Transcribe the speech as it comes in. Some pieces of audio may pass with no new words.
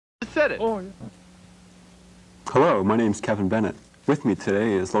said it. Oh, yeah. Hello, my name's Kevin Bennett. With me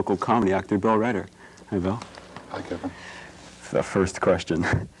today is local comedy actor Bill Reiter. Hi, Bill. Hi, Kevin. The first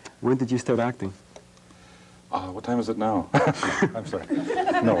question. When did you start acting? What time is it now? I'm sorry.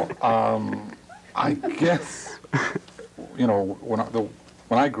 No, I guess, you know,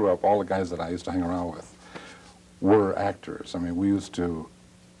 when I grew up, all the guys that I used to hang around with were actors. I mean, we used to,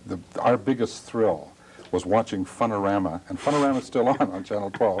 our biggest thrill was watching Funorama, and Funorama's still on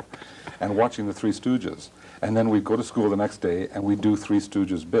Channel 12, and watching the Three Stooges. And then we'd go to school the next day, and we'd do Three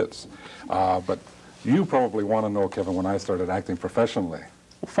Stooges bits. But you probably want to know, Kevin, when I started acting professionally.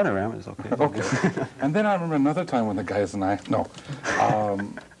 Well, Funorama is okay. Okay. And then I remember another time when the guys and I,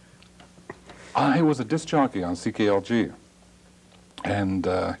 I was a disc jockey on CKLG. And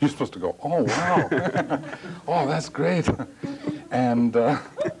you're supposed to go, oh, wow. Oh, that's great. And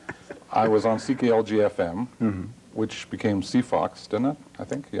I was on CKLG FM, which became CFox, didn't it? I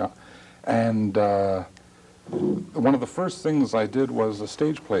think, yeah. And one of the first things I did was a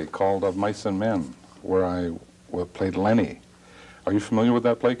stage play called Of Mice and Men, where I played Lenny. Are you familiar with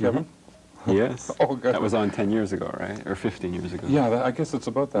that play, Kevin? Yes. Oh, good. That was on 10 years ago, right? Or 15 years ago. Yeah, I guess it's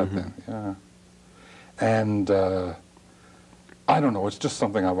about that then, yeah. And I don't know, it's just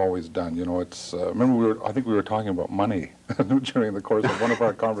something I've always done, you know, it's, remember I think we were talking about money during the course of one of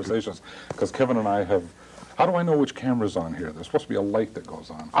our conversations, because Kevin and I have, how do I know which camera's on here? There's supposed to be a light that goes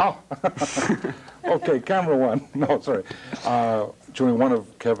on. Oh! Okay, camera one. No, sorry. During one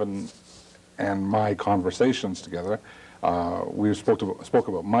of Kevin and my conversations together, we spoke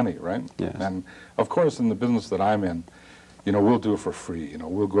about money, right? Yes. And of course, in the business that I'm in, you know, we'll do it for free. You know,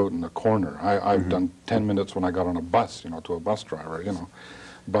 we'll go out in the corner. I've done 10 minutes when I got on a bus, you know, to a bus driver, you know.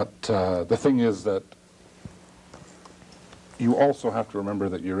 But the thing is that you also have to remember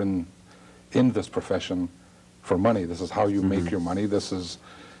that you're in this profession for money. This is how you make your money. There's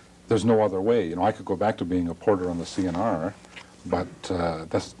no other way. You know, I could go back to being a porter on the CNR, but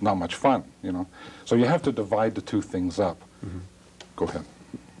that's not much fun, you know. So you have to divide the two things up. Go ahead.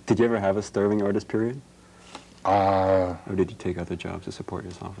 Did you ever have a starving artist period? Or did you take other jobs to support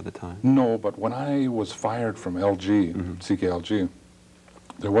yourself at the time? No, but when I was fired from LG, CKLG,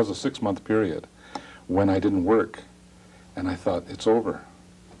 there was a 6-month period when I didn't work, and I thought, it's over.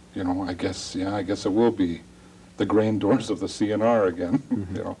 You know, I guess it will be the grain doors of the CNR again,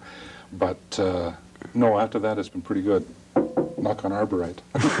 you know. But no, after that it's been pretty good. Knock on arborite.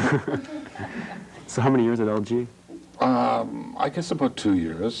 So how many years at LG? I guess about 2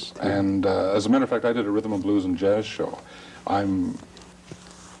 years, and as a matter of fact, I did a rhythm and blues and jazz show. I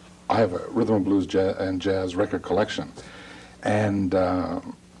have a rhythm and blues and jazz record collection, and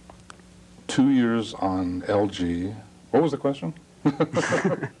 2 years on LG. What was the question?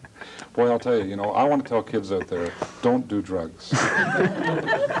 Boy, I'll tell you, you know, I want to tell kids out there, don't do drugs.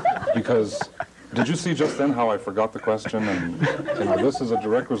 Because, did you see just then how I forgot the question? And, you know, this is a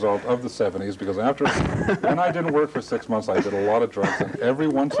direct result of the 70s, because when I didn't work for 6 months, I did a lot of drugs, and every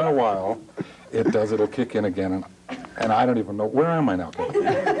once in a while, it'll kick in again, and I don't even know, where am I now, Kevin?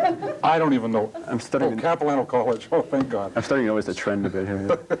 I don't even know. I'm studying. Oh, Capilano College, oh, thank God. I'm starting to notice a trend a bit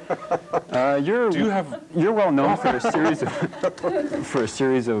here. You're well known for a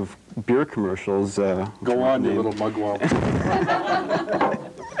series of beer commercials. Go on, you little mugwump.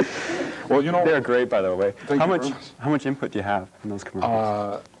 Well, you know, they're great, by the way. How much input do you have in those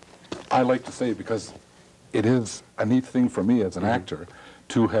commercials? I like to say, because it is a neat thing for me as an actor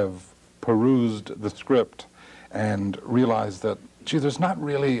to have perused the script and realized that, gee, there's not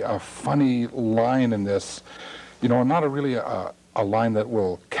really a funny line in this, you know, not really a line that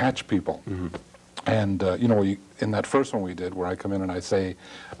will catch people. And, you know, in that first one we did, where I come in and I say,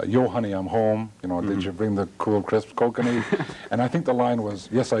 yo, honey, I'm home. You know, did you bring the cool, crisp coconut? And I think the line was,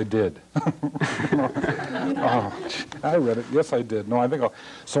 yes, I did. You know, oh, I read it. Yes, I did. No, I think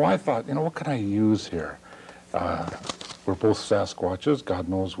so I thought, you know, what can I use here? We're both Sasquatches. God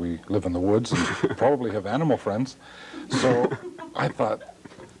knows we live in the woods and probably have animal friends. So I thought,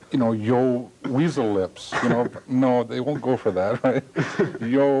 you know, yo, weasel lips. You know, no, they won't go for that, right?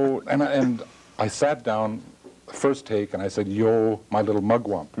 Yo, and I sat down, first take, and I said, yo, my little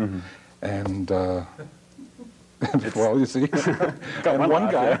mugwump. And, well, you see, and one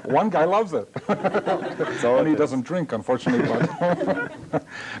guy loves it. And he doesn't drink, unfortunately, but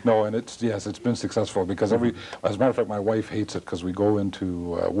no, and it's been successful, because as a matter of fact, my wife hates it, because we go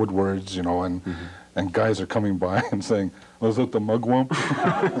into Woodward's, you know, and guys are coming by and saying, was it the mugwump?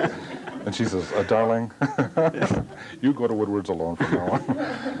 And she says, darling, you go to Woodward's alone from now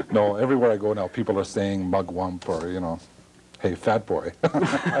on. No, everywhere I go now, people are saying mugwump, or, you know, hey, fat boy.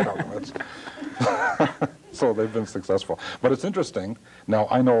 I don't know. So they've been successful. But it's interesting. Now,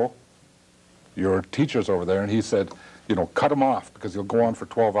 I know your teachers over there, and he said, you know, cut them off because you'll go on for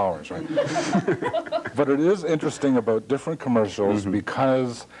 12 hours, right? But it is interesting about different commercials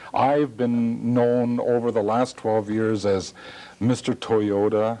because I've been known over the last 12 years as Mr.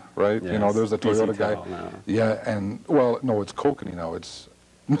 Toyota, right? Yes. You know, there's a Toyota guy. Now. Yeah, and, well, no, it's Kokanee now. It's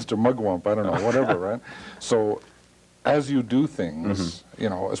Mr. Mugwump, I don't know, whatever, right? So as you do things, you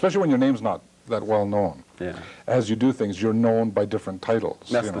know, especially when your name's not that well known, as you do things, you're known by different titles.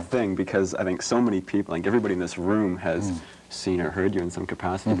 That's the thing, because I think so many people, like everybody in this room has seen or heard you in some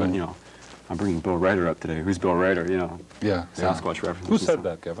capacity, but, you know, I'm bringing Bill Reiter up today. Who's Bill Reiter, you know? Yeah. Sasquatch reference. Who said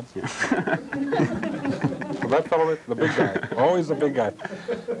that, Kevin? Yeah. That fellow, the big guy. Always the big guy.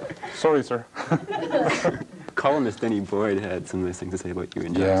 Sorry, sir. Columnist Denny Boyd had some nice things to say about you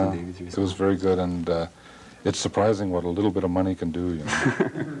and Jackson Davies recently. It was very good, and it's surprising what a little bit of money can do, you know.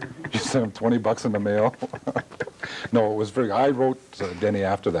 You send him 20 bucks in the mail. No, it was very, I wrote Denny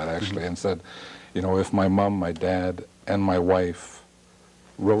after that, actually, and said, you know, if my mom, my dad, and my wife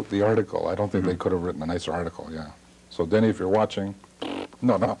wrote the article, I don't think they could have written a nicer article, So, Denny, if you're watching,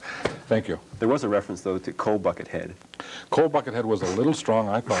 no, thank you. There was a reference, though, to Coal Bucket Head. Coal Bucket Head was a little strong,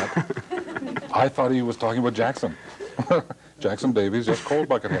 I thought. I thought he was talking about Jackson. Jackson Davies, just Coal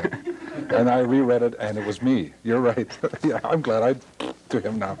Bucket Head. And I reread it, and it was me. You're right. Yeah, I'm glad I to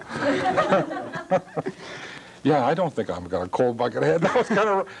him now. Yeah, I don't think I've got a cold bucket head. That was kind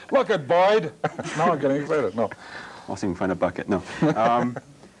of, look at Boyd. Now I'm getting excited. No. I'll see if we can find a bucket. No.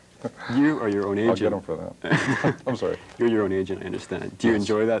 You are your own agent. I'll get him for that. I'm sorry. You're your own agent, I understand. Do you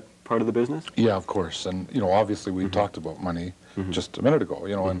enjoy that part of the business? Yeah, of course. And, you know, obviously we talked about money just a minute ago,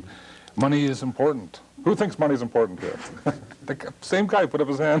 you know, and money is important. Who thinks money's important here? The same guy put up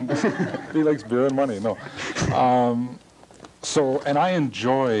his hand. He likes beer and money. No. So, and I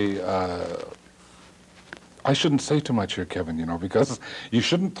enjoy, I shouldn't say too much here, Kevin, you know, because you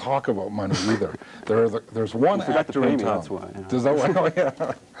shouldn't talk about money either. There's one actor in town. That's why. Yeah. Does that why? Oh,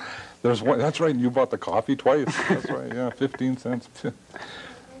 yeah. There's one, that's right, and you bought the coffee twice. That's right, yeah, 15 cents.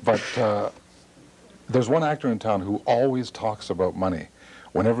 But there's one actor in town who always talks about money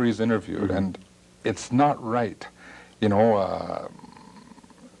whenever he's interviewed, and it's not right. You know,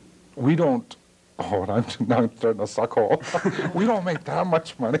 we don't, now I'm starting to suck hole. We don't make that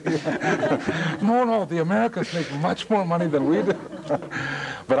much money. No, the Americans make much more money than we do.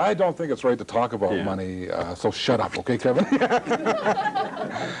 But I don't think it's right to talk about money, so shut up, okay, Kevin?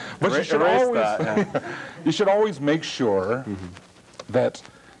 But you should always, you should always make sure that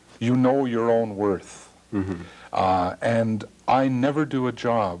you know your own worth. And I never do a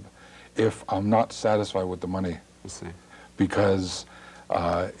job if I'm not satisfied with the money. I see. Because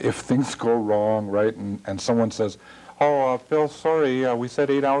if things go wrong, right, and someone says, oh, Bill, sorry, we said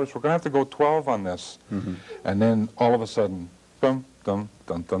 8 hours, we're going to have to go 12 on this. And then all of a sudden, dum, dum,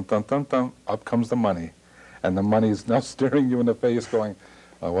 dum, dum, dum, dum, dum, up comes the money. And the money's now staring you in the face going,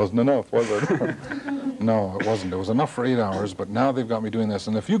 that wasn't enough, was it? No, it wasn't. It was enough for 8 hours, but now they've got me doing this.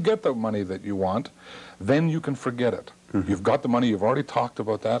 And if you get the money that you want, then you can forget it. You've got the money, you've already talked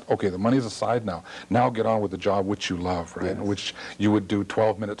about that. Okay, the money's aside now. Now get on with the job which you love, right? Which you would do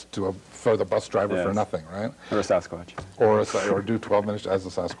 12 minutes for the bus driver for nothing, right? Or a Sasquatch. Or do 12 minutes as a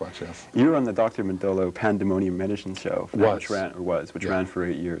Sasquatch, yes. You were on the Dr. Mandolo Pandemonium Medicine Show. Which ran for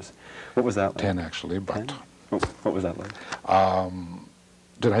 8 years. What was that like? 10, actually, but... 10? What was that like?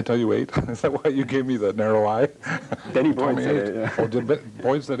 Did I tell you 8? Is that why you gave me the narrow eye? Denny Boyd said 8, yeah. Oh,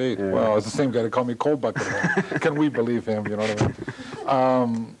 Boyd said 8? Yeah. Well, it's the same guy that called me Cold Bucket. Can we believe him, you know what I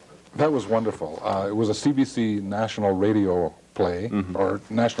mean? That was wonderful. It was a CBC national radio play, or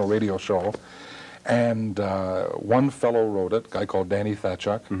national radio show, and one fellow wrote it, a guy called Danny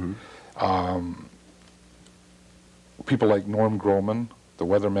Thatchuk. People like Norm Groman, the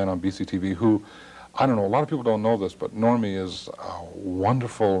weatherman on BCTV, who, I don't know, a lot of people don't know this, but Normie is a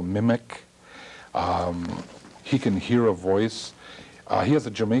wonderful mimic. He can hear a voice. He has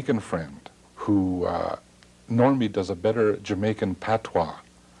a Jamaican friend who, Normie does a better Jamaican patois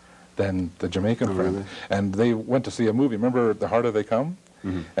than the Jamaican friend. Really? And they went to see a movie. Remember The Harder They Come?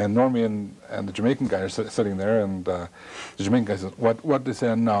 And Normie and the Jamaican guy are sitting there, and the Jamaican guy says, what they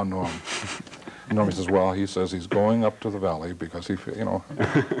say now, Norm? Normie says, well, he says he's going up to the valley because he, you know,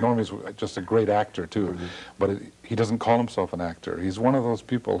 Normie's just a great actor too, but he doesn't call himself an actor. He's one of those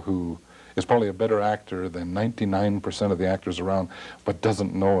people who is probably a better actor than 99% of the actors around, but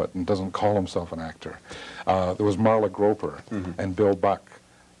doesn't know it and doesn't call himself an actor. There was Marla Groper and Bill Buck.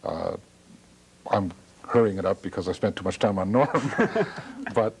 I'm hurrying it up because I spent too much time on Norm,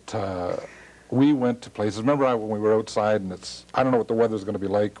 but we went to places. Remember when we were outside, and I don't know what the weather's going to be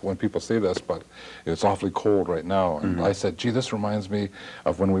like when people see this, but it's awfully cold right now. And I said, gee, this reminds me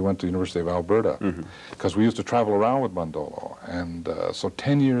of when we went to the University of Alberta, because we used to travel around with Bundolo. And so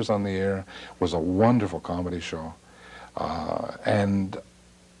 10 years on the air was a wonderful comedy show. And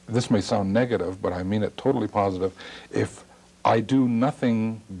this may sound negative, but I mean it totally positive. If I do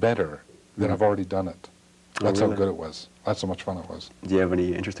nothing better, then I've already done it. That's how good it was. That's how much fun it was. Do you have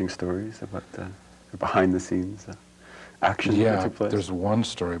any interesting stories about behind the scenes action that took place? There's one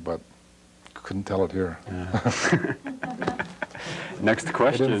story, but couldn't tell it here. Next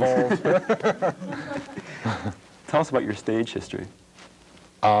question. It involves Tell us about your stage history.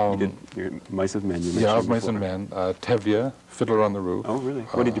 You did your Mice of Men. Yeah, of Mice and Men. Tevye, Fiddler on the Roof. Oh, really?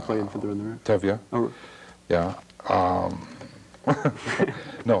 What did you play in Fiddler on the Roof? Tevye. Oh. Yeah.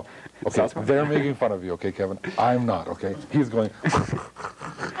 No. Okay, they're making fun of you, okay, Kevin? I'm not, okay? He's going...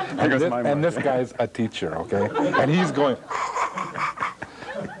 and this guy's a teacher, okay? And he's going...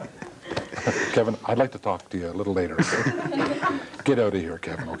 Kevin, I'd like to talk to you a little later, okay? Get out of here,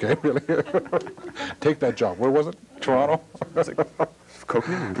 Kevin, okay? Really? Take that job. Where was it? Toronto?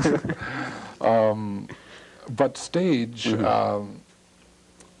 But stage...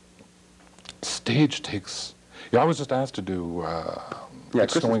 stage takes... Yeah, I was just asked to do...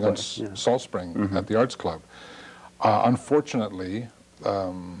 It's Snowing on Salt Spring at the Arts Club. Unfortunately,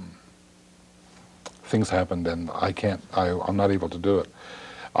 things happened and I'm not able to do it.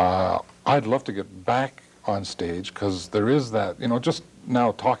 I'd love to get back on stage because there is that, just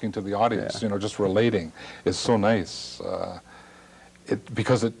now talking to the audience, just relating is so nice.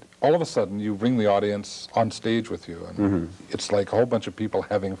 Because all of a sudden you bring the audience on stage with you and it's like a whole bunch of people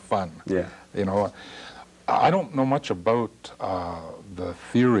having fun. Yeah. I don't know much about the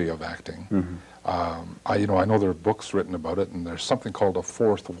theory of acting. I know there are books written about it, and there's something called a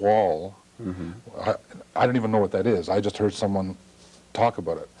fourth wall. I don't even know what that is. I just heard someone talk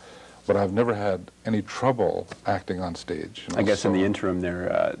about it, but I've never had any trouble acting on stage. I guess in the interim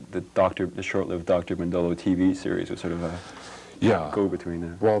there, the short-lived Dr. Bundolo TV series was sort of a go-between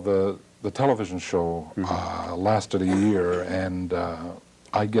there. Well, the television show lasted a year, and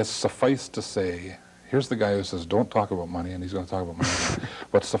I guess suffice to say, here's the guy who says, don't talk about money, and he's going to talk about money.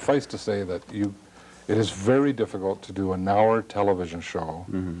 But suffice to say that it is very difficult to do an hour television show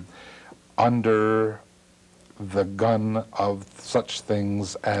under the gun of such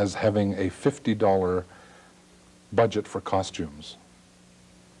things as having a $50 budget for costumes.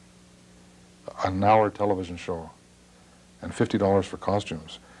 An hour television show and $50 for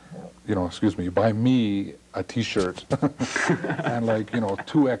costumes. Excuse me, you buy me a T-shirt and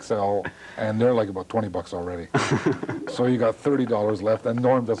 2XL, and they're like about $20 already. So you got $30 left, and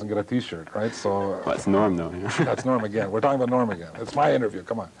Norm doesn't get a T-shirt, right? So that's Norm, though. Yeah. That's Norm again. We're talking about Norm again. It's my interview.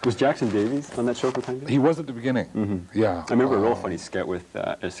 Come on. Was Jackson Davies on that show for time? He was at the beginning. Yeah. I remember a real funny sketch with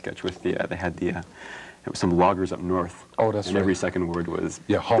they had it was some loggers up north. Oh, that's and right. Every second word was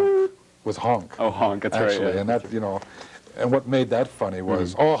honk. Was honk. Oh, honk. That's actually, right. Yeah. And that and what made that funny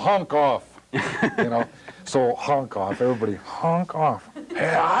was honk off. So honk off, everybody honk off.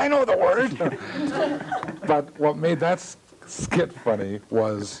 Hey, I know the word. But what made that skit funny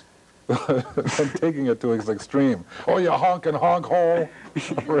was taking it to its extreme. Oh, you honk and honk hole.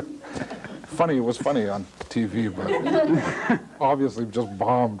 Funny, it was funny on TV, but obviously just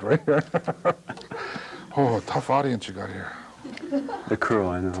bombed right here. Oh, tough audience you got here. The crew,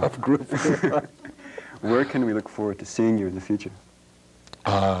 I know. Tough group. Where can we look forward to seeing you in the future?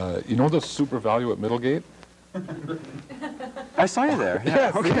 You know the Super Value at Middlegate? I saw you there.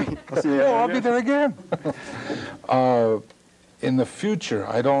 Yeah, okay. I'll see you I'll be there again. In the future,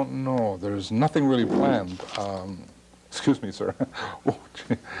 I don't know. There's nothing really planned. Excuse me, sir.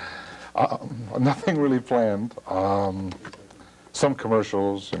 Nothing really planned. Some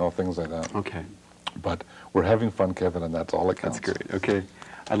commercials, things like that. Okay. But we're having fun, Kevin, and that's all that counts. That's great. Okay.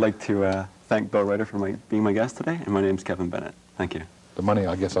 I'd like to thank Bill Reiter for being my guest today, and my name's Kevin Bennett. Thank you. The money,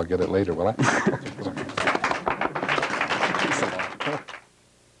 I guess I'll get it later, will I?